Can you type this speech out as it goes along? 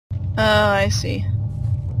Oh, I see.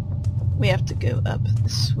 We have to go up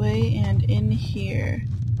this way and in here.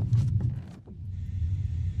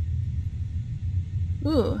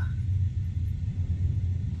 Ooh.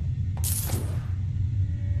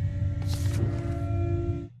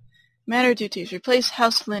 Manor duties. Replace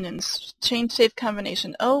house linens. Change safe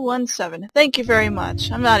combination 017. Thank you very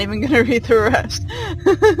much. I'm not even going to read the rest.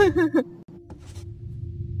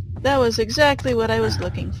 That was exactly what I was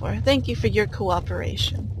looking for. Thank you for your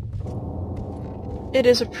cooperation. It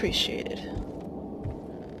is appreciated.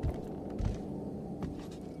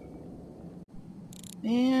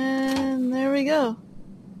 And there we go.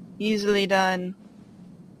 Easily done.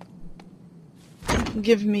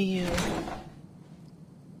 Give me you.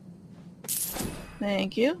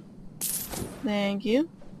 Thank you. Thank you.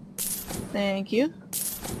 Thank you.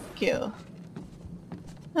 Thank you.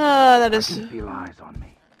 Ah, that is feel eyes on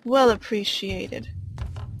me. well appreciated.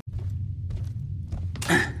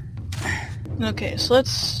 Okay, so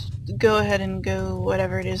let's go ahead and go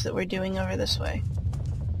whatever it is that we're doing over this way.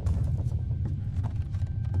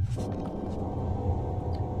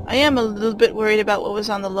 I am a little bit worried about what was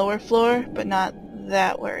on the lower floor, but not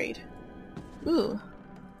that worried. Ooh.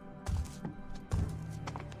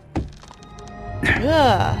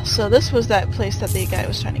 Yeah, so this was that place that the guy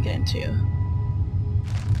was trying to get into.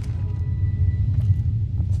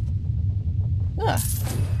 Ah.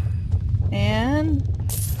 And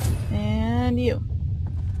you.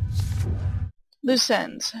 Loose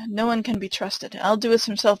ends. No one can be trusted. Aldous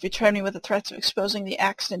himself betrayed me with the threats of exposing the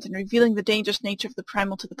accident and revealing the dangerous nature of the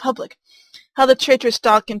primal to the public. How the traitorous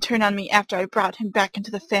dog can turn on me after I brought him back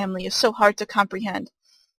into the family is so hard to comprehend.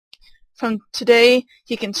 From today,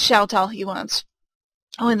 he can shout all he wants.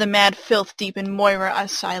 Only the mad filth deep in Moira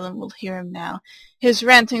Asylum will hear him now. His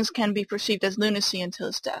rantings can be perceived as lunacy until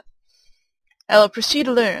his death. I will proceed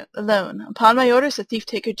alone. Upon my orders, the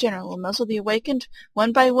Thief-Taker-General will muzzle the awakened,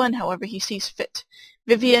 one by one, however he sees fit.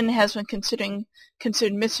 Vivian has been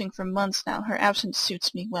considered missing for months now. Her absence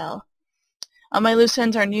suits me well. All my loose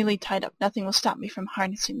ends are nearly tied up. Nothing will stop me from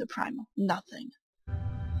harnessing the primal. Nothing.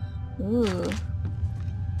 Ooh.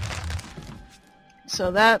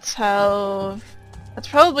 So that's how... That's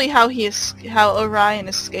probably how how Orion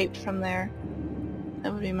escaped from there.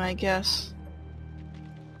 That would be my guess.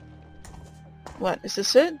 What, is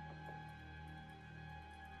this it?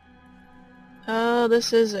 Oh,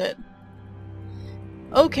 this is it.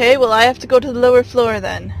 Okay, well I have to go to the lower floor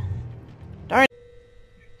then. Darn it.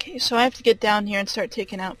 Okay, so I have to get down here and start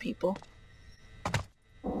taking out people.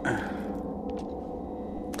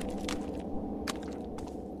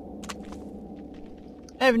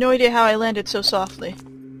 I have no idea how I landed so softly.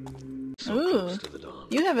 Ooh,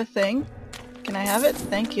 you have a thing. Can I have it?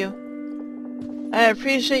 Thank you. I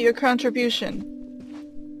appreciate your contribution.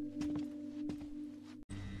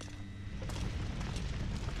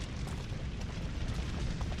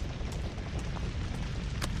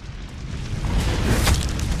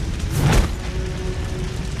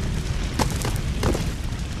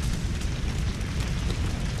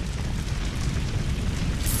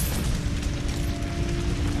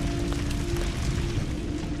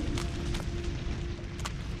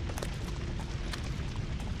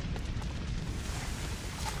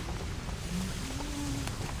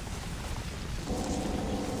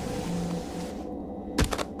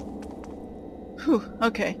 Whew,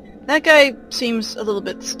 okay. That guy seems a little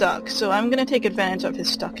bit stuck, so I'm gonna take advantage of his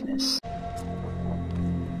stuckness.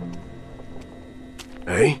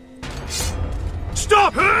 Hey?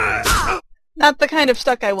 Stop! Not the kind of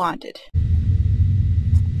stuck I wanted.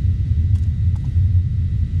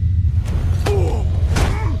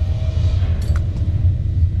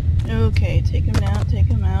 Okay, take him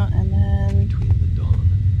out, and then...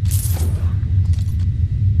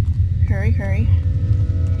 Hurry, hurry.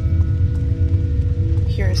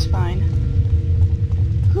 Here is fine.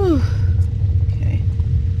 Whew. Okay.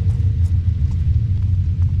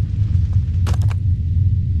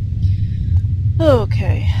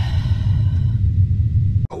 Okay.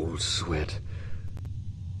 Old sweat.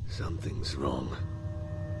 Something's wrong.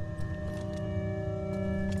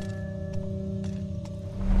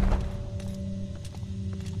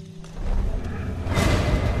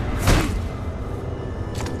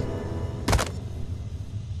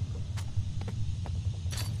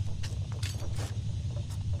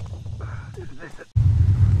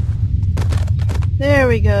 There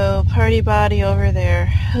we go. Party body over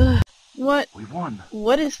there. What? We won.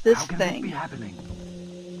 What is this How can thing? this be happening?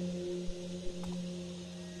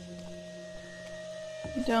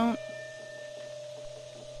 I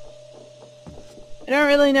don't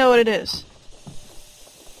really know what it is.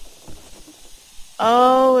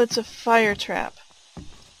 Oh, it's a fire trap.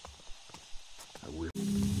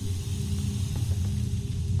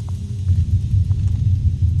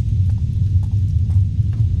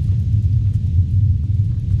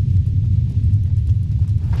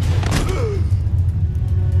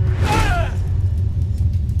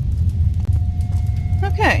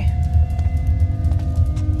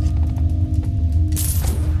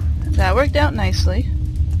 rigged out nicely.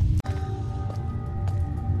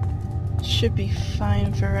 Should be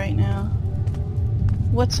fine for right now.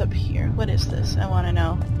 What's up here? What is this? I want to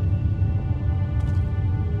know.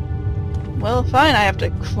 Well, fine, I have to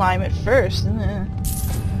climb it first.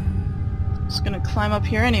 Just gonna climb up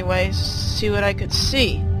here anyways, see what I could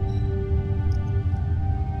see.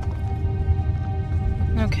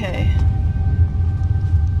 Okay.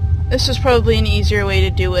 This is probably an easier way to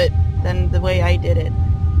do it than the way I did it.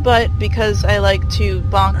 But because I like to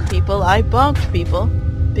bonk people, I bonked people.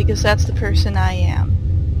 Because that's the person I am.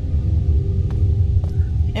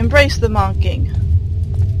 Embrace the bonking.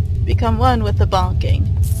 Become one with the bonking.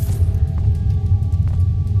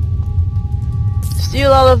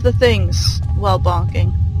 Steal all of the things while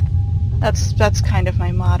bonking. That's kind of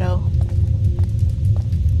my motto.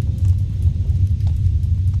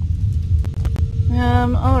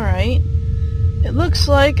 Alright. It looks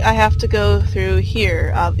like I have to go through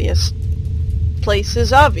here. Obvious. Place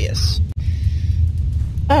is obvious.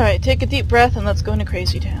 Alright, take a deep breath and let's go into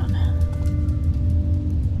Crazy Town.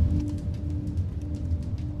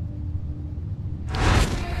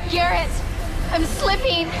 Garrett! I'm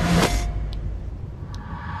slipping!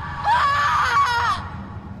 Ah!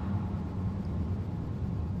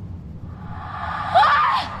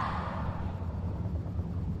 Ah!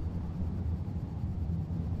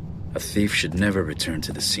 A thief should never return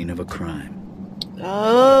to the scene of a crime.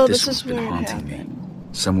 Oh, this one's is been where it haunting happened. me.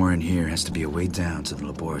 Somewhere in here has to be a way down to the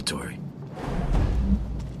laboratory.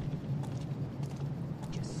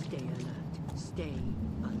 Just stay alert. Stay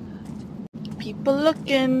alert. People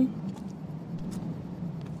looking.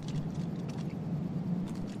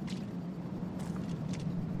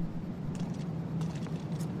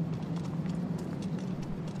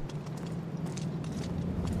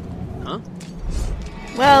 Huh?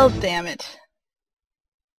 Well, damn it.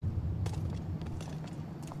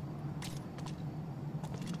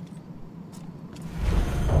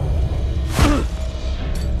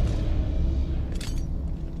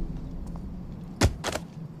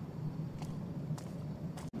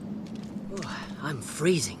 I'm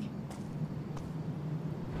freezing.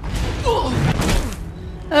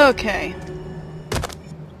 Okay.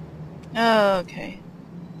 Okay.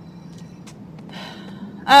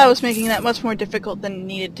 I was making that much more difficult than it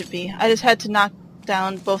needed to be. I just had to knock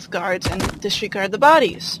down both guards and disregard the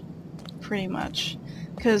bodies. Pretty much.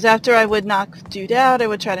 Because after I would knock dude out, I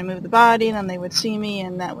would try to move the body, and then they would see me,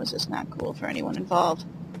 and that was just not cool for anyone involved.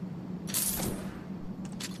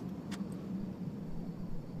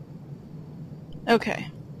 Okay.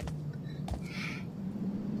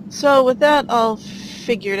 So with that all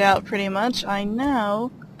figured out pretty much, I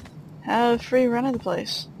now have free run of the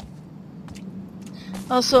place.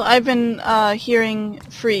 Also, I've been hearing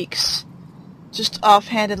freaks, just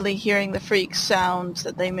offhandedly hearing the freak sounds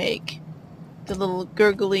that they make. The little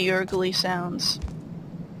gurgly sounds.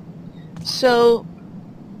 So,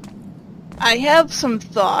 I have some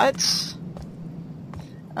thoughts.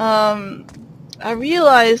 I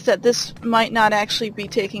realized that this might not actually be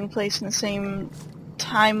taking place in the same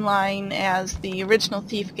timeline as the original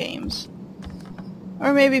Thief games.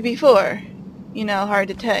 Or maybe before. You know, hard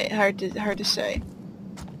to say.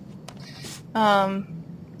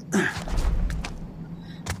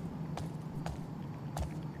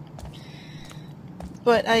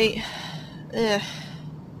 But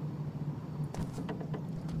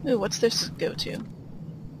ooh, what's this go to?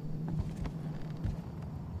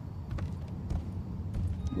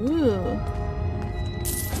 Ooh.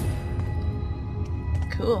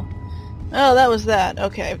 Cool. Oh, that was that.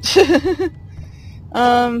 Okay.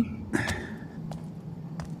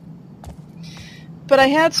 But I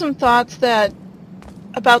had some thoughts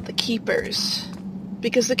about the Keepers.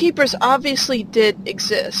 Because the Keepers obviously did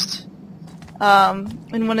exist.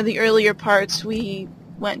 In one of the earlier parts, we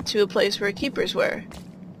went to a place where Keepers were.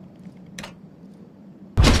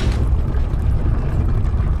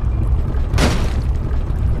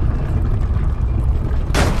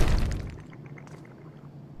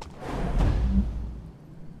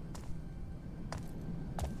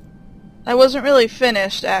 I wasn't really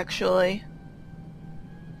finished, actually.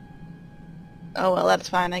 Oh well, that's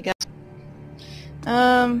fine, I guess.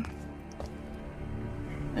 Oh.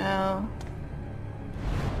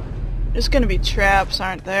 There's gonna be traps,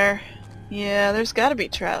 aren't there? Yeah, there's gotta be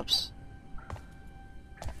traps.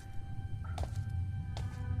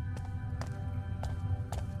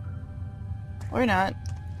 Or not.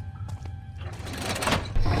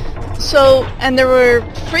 So, and there were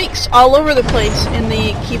freaks all over the place in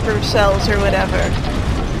the Keeper cells or whatever.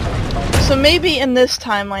 So maybe in this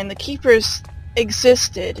timeline the Keepers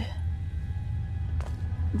existed,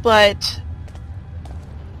 but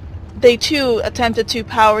they too attempted to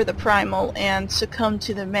power the primal and succumb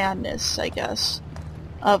to the madness, I guess,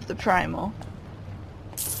 of the primal.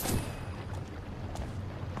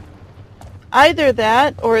 Either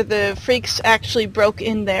that, or the freaks actually broke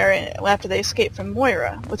in there after they escaped from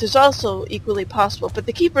Moira, which is also equally possible, but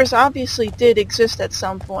the Keepers obviously did exist at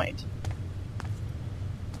some point.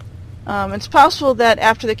 It's possible that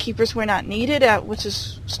after the Keepers were not needed, which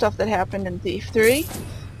is stuff that happened in Thief 3,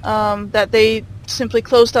 that they simply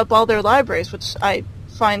closed up all their libraries, which I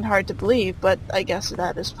find hard to believe, but I guess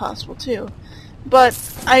that is possible too. But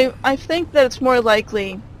I think that it's more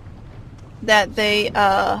likely that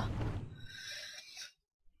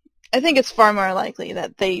I think it's far more likely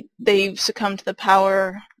that they succumbed to the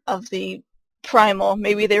power of the primal.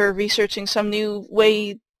 Maybe they were researching some new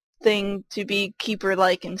thing to be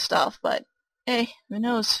Keeper-like and stuff, but hey, who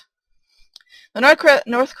knows? The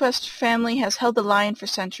Northcrest family has held the lion for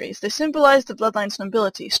centuries. They symbolize the bloodline's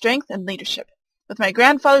nobility, strength, and leadership. With my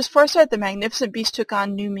grandfather's foresight, the magnificent beast took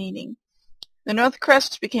on new meaning. The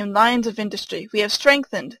Northcrests became lions of industry. We have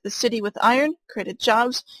strengthened the city with iron, created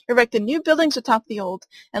jobs, erected new buildings atop the old,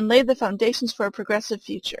 and laid the foundations for a progressive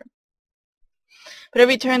future. But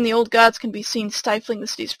every turn the old gods can be seen stifling the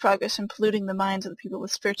city's progress and polluting the minds of the people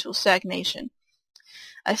with spiritual stagnation.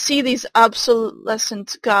 I see these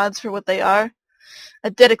obsolescent gods for what they are, a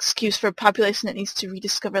dead excuse for a population that needs to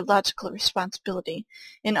rediscover logical responsibility.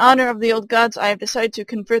 In honor of the old gods, I have decided to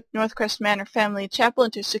convert Northcrest Manor family chapel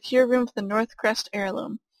into a secure room for the Northcrest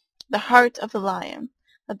heirloom, the heart of the lion.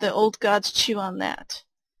 Let the old gods chew on that.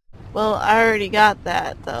 Well, I already got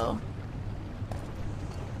that, though.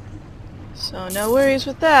 So no worries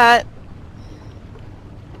with that.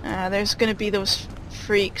 There's gonna be those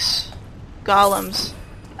freaks. Golems.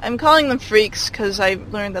 I'm calling them freaks because I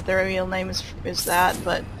learned that their real name is that,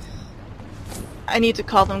 but I need to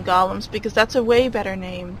call them golems because that's a way better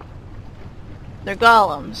name. They're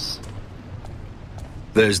golems.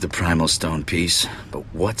 There's the primal stone piece, but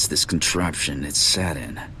what's this contraption it's sat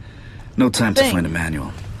in? No time to find a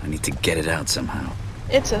manual. I need to get it out somehow.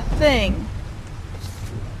 It's a thing.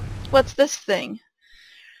 What's this thing?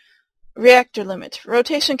 Reactor limit.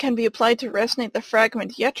 Rotation can be applied to resonate the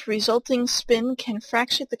fragment, yet resulting spin can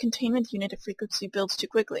fracture the containment unit if frequency builds too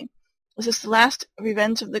quickly. Is this the last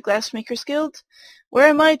revenge of the Glassmakers Guild? Where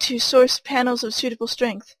am I to source panels of suitable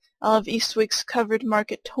strength? I'll have Eastwick's covered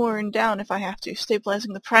market torn down if I have to.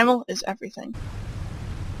 Stabilizing the primal is everything.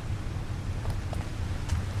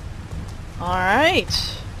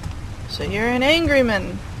 Alright. So you're an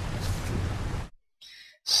angryman.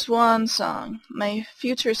 Swan Song. My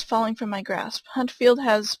future is falling from my grasp. Huntfield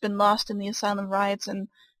has been lost in the Asylum riots and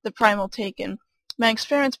the primal taken. My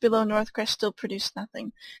experiments below Northcrest still produce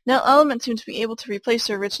nothing. No element seems to be able to replace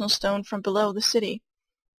the original stone from below the city.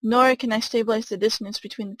 Nor can I stabilize the dissonance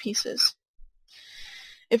between the pieces.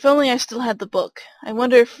 If only I still had the book. I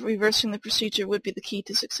wonder if reversing the procedure would be the key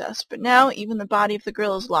to success. But now even the body of the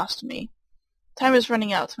girl is lost to me. Time is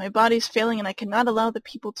running out. My body is failing and I cannot allow the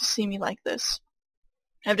people to see me like this.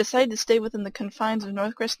 I've decided to stay within the confines of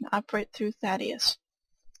Northcrest and operate through Thaddeus.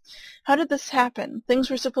 How did this happen?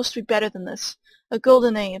 Things were supposed to be better than this. A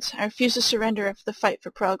golden age. I refuse to surrender after the fight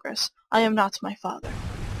for progress. I am not my father.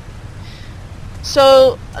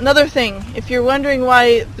 So, another thing. If you're wondering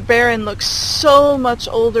why the Baron looks so much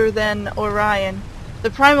older than Orion,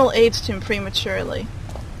 the Primal aged him prematurely,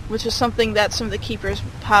 which is something that some of the Keepers'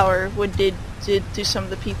 power did to some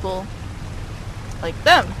of the people like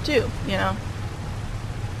them, too, you know.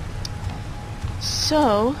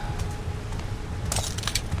 So,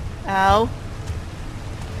 ow.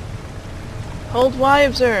 Hold Y,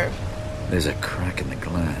 observe. There's a crack in the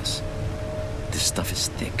glass. This stuff is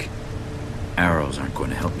thick. Arrows aren't going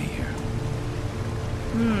to help me here.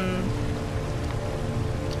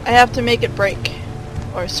 I have to make it break.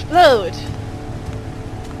 Or explode.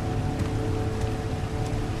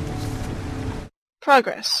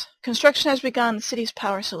 Progress. Construction has begun the city's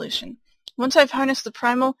power solution. Once I've harnessed the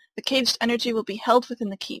primal, the caged energy will be held within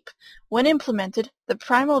the keep. When implemented, the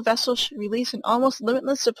primal vessel should release an almost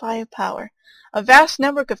limitless supply of power. A vast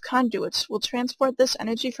network of conduits will transport this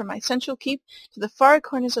energy from my central keep to the far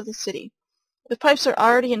corners of the city. The pipes are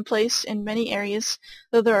already in place in many areas,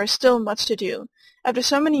 though there are still much to do. After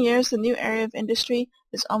so many years, the new area of industry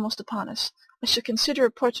is almost upon us. I should consider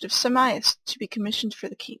a portrait of Samias to be commissioned for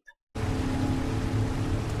the keep.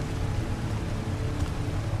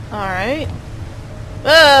 Alright.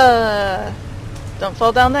 Don't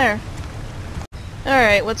fall down there.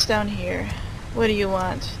 Alright, what's down here? What do you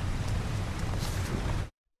want?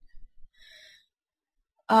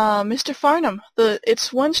 Mr. Farnham,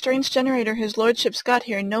 it's one strange generator his lordship's got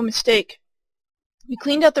here, no mistake. We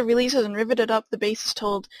cleaned out the releases and riveted up the base as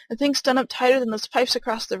told. The thing's done up tighter than those pipes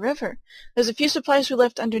across the river. There's a few supplies we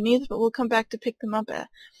left underneath, but we'll come back to pick them up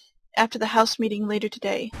after the house meeting later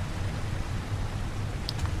today.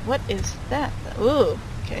 What is that? Ooh,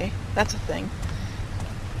 okay, that's a thing.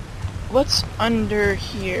 What's under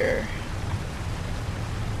here?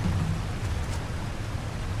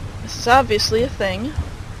 This is obviously a thing.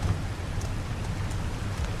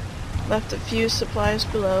 Left a few supplies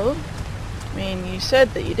below. I mean, you said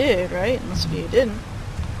that you did, right? Unless you didn't.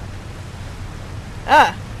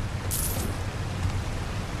 Ah!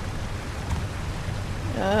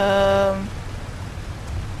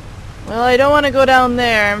 Well, I don't want to go down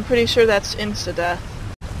there. I'm pretty sure that's insta-death.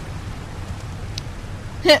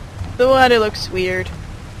 The water looks weird.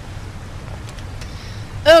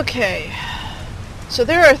 Okay. So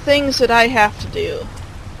there are things that I have to do.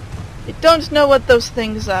 I don't know what those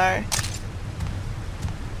things are,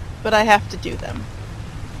 but I have to do them.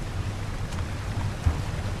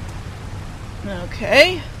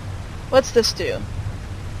 Okay. What's this do?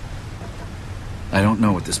 I don't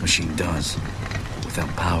know what this machine does. Without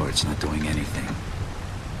power, it's not doing anything.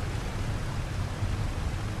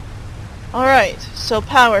 Alright, so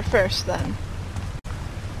power first then.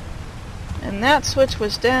 And that switch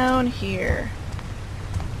was down here.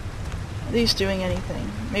 Are these doing anything?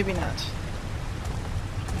 Maybe not.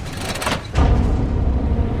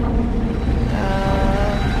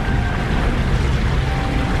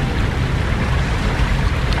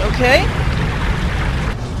 Okay.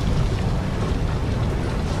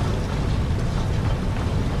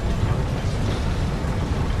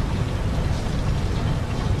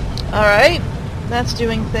 Alright, that's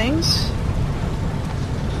doing things.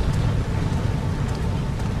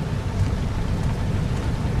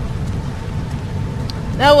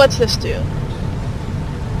 Now what's this do?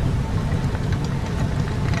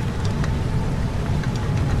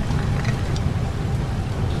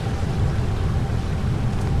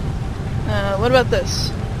 What about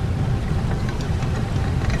this?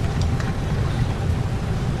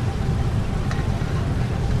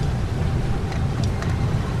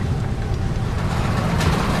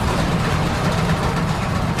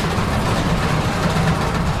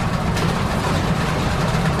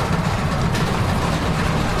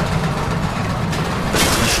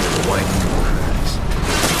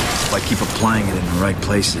 If I keep applying it in the right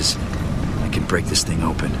places, I can break this thing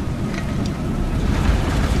open.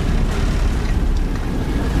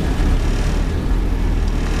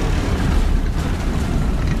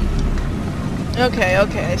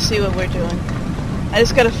 Okay, I see what we're doing. I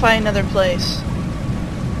just gotta find another place.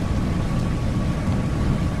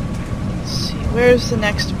 Let's see, where's the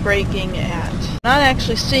next breaking at? Not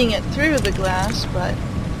actually seeing it through the glass, but...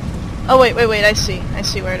 Oh, wait, I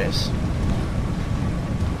see where it is.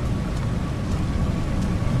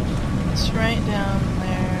 It's right down there.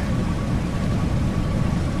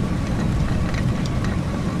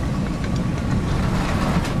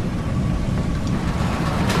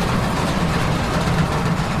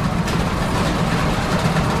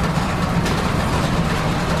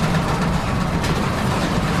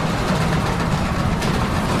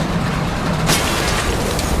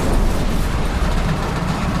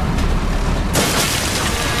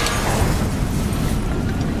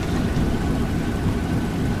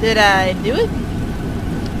 Did I do it?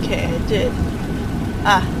 Okay, I did.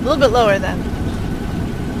 Ah, a little bit lower then.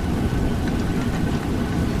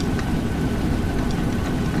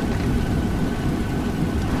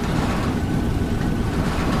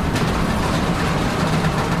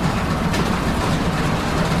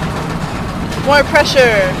 More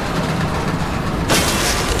pressure!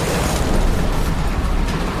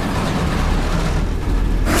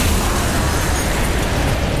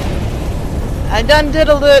 I done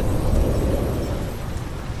diddled it.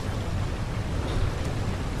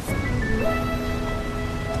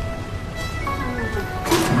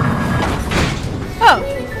 Oh,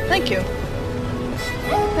 thank you.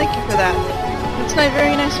 Thank you for that. That's not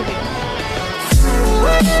very nice of you.